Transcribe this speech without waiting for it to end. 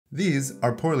These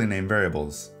are poorly named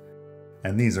variables,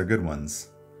 and these are good ones.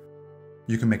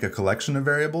 You can make a collection of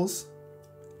variables,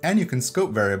 and you can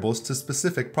scope variables to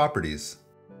specific properties.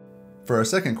 For our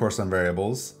second course on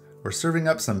variables, we're serving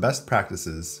up some best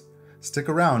practices. Stick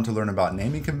around to learn about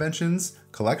naming conventions,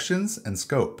 collections, and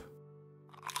scope.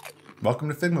 Welcome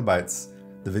to Figma Bites,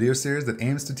 the video series that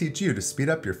aims to teach you to speed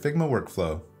up your Figma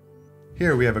workflow.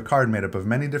 Here we have a card made up of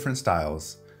many different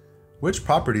styles. Which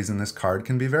properties in this card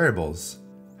can be variables?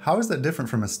 How is that different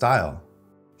from a style?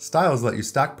 Styles let you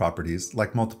stack properties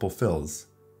like multiple fills.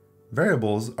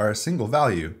 Variables are a single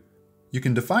value. You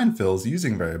can define fills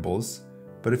using variables,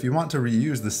 but if you want to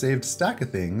reuse the saved stack of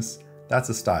things, that's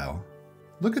a style.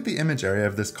 Look at the image area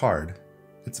of this card.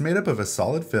 It's made up of a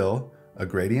solid fill, a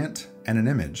gradient, and an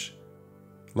image.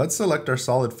 Let's select our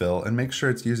solid fill and make sure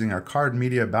it's using our card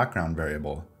media background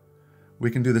variable.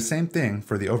 We can do the same thing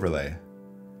for the overlay.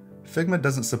 Figma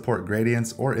doesn't support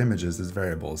gradients or images as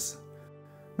variables.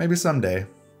 Maybe someday.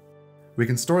 We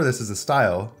can store this as a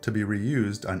style to be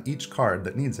reused on each card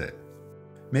that needs it.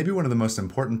 Maybe one of the most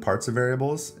important parts of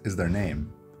variables is their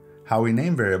name. How we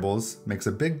name variables makes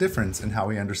a big difference in how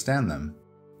we understand them.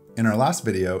 In our last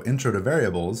video, Intro to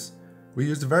Variables, we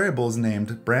used variables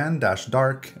named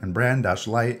brand-dark and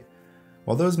brand-light.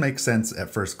 While those make sense at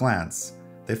first glance,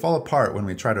 they fall apart when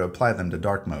we try to apply them to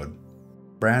dark mode.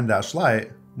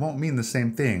 Brand-light won't mean the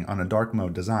same thing on a dark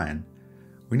mode design.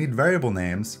 We need variable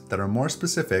names that are more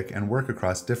specific and work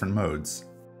across different modes.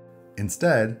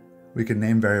 Instead, we can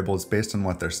name variables based on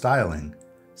what they're styling.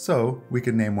 So we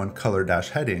could name one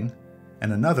color-heading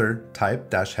and another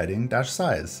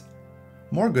type-heading-size.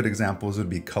 More good examples would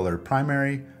be color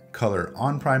primary, color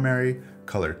on primary,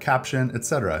 color caption,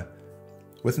 etc.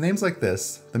 With names like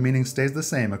this, the meaning stays the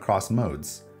same across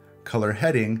modes. Color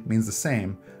heading means the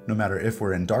same no matter if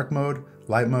we're in dark mode,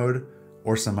 light mode,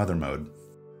 or some other mode.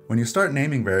 When you start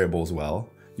naming variables well,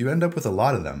 you end up with a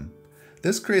lot of them.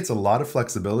 This creates a lot of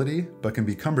flexibility, but can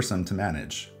be cumbersome to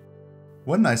manage.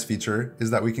 One nice feature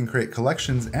is that we can create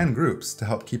collections and groups to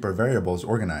help keep our variables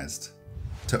organized.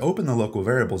 To open the local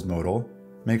variables modal,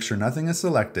 make sure nothing is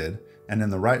selected, and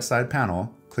in the right side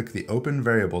panel, click the Open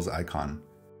Variables icon.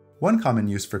 One common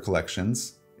use for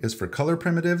collections is for color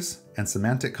primitives and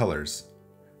semantic colors.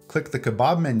 Click the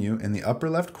kebab menu in the upper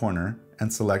left corner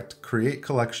and select Create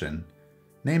Collection.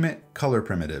 Name it Color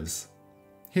Primitives.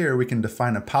 Here we can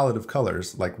define a palette of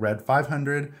colors like red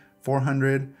 500,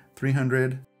 400,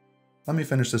 300. Let me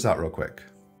finish this out real quick.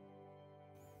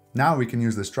 Now we can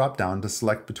use this drop-down to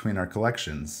select between our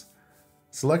collections.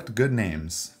 Select good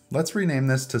names. Let's rename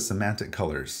this to semantic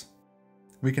colors.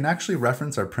 We can actually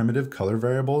reference our primitive color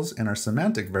variables in our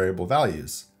semantic variable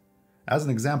values. As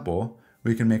an example,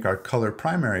 we can make our color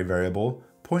primary variable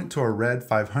point to our red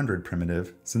 500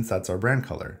 primitive since that's our brand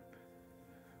color.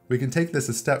 We can take this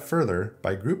a step further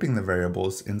by grouping the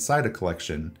variables inside a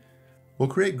collection. We'll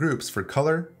create groups for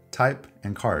color, type,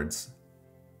 and cards.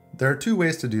 There are two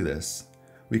ways to do this.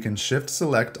 We can shift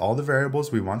select all the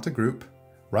variables we want to group,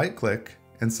 right-click,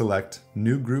 and select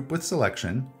New Group with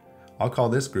Selection. I'll call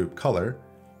this group Color.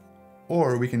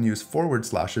 Or we can use forward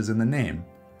slashes in the name.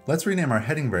 Let's rename our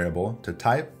heading variable to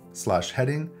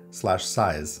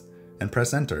type/heading/size and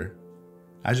press Enter.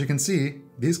 As you can see,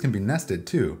 these can be nested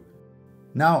too.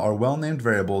 Now our well-named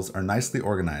variables are nicely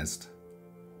organized.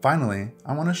 Finally,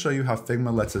 I want to show you how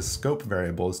Figma lets us scope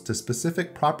variables to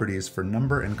specific properties for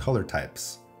number and color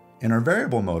types. In our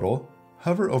variable modal,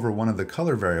 hover over one of the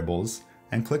color variables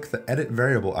and click the Edit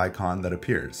Variable icon that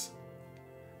appears.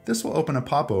 This will open a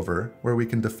popover where we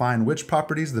can define which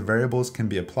properties the variables can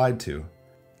be applied to.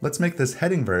 Let's make this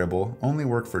heading variable only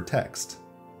work for text.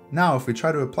 Now if we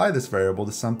try to apply this variable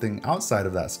to something outside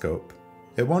of that scope,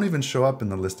 it won't even show up in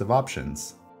the list of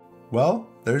options. Well,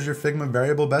 there's your Figma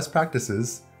variable best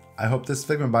practices. I hope this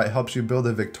Figma Bite helps you build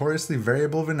a victoriously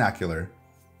variable vernacular.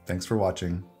 Thanks for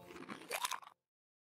watching.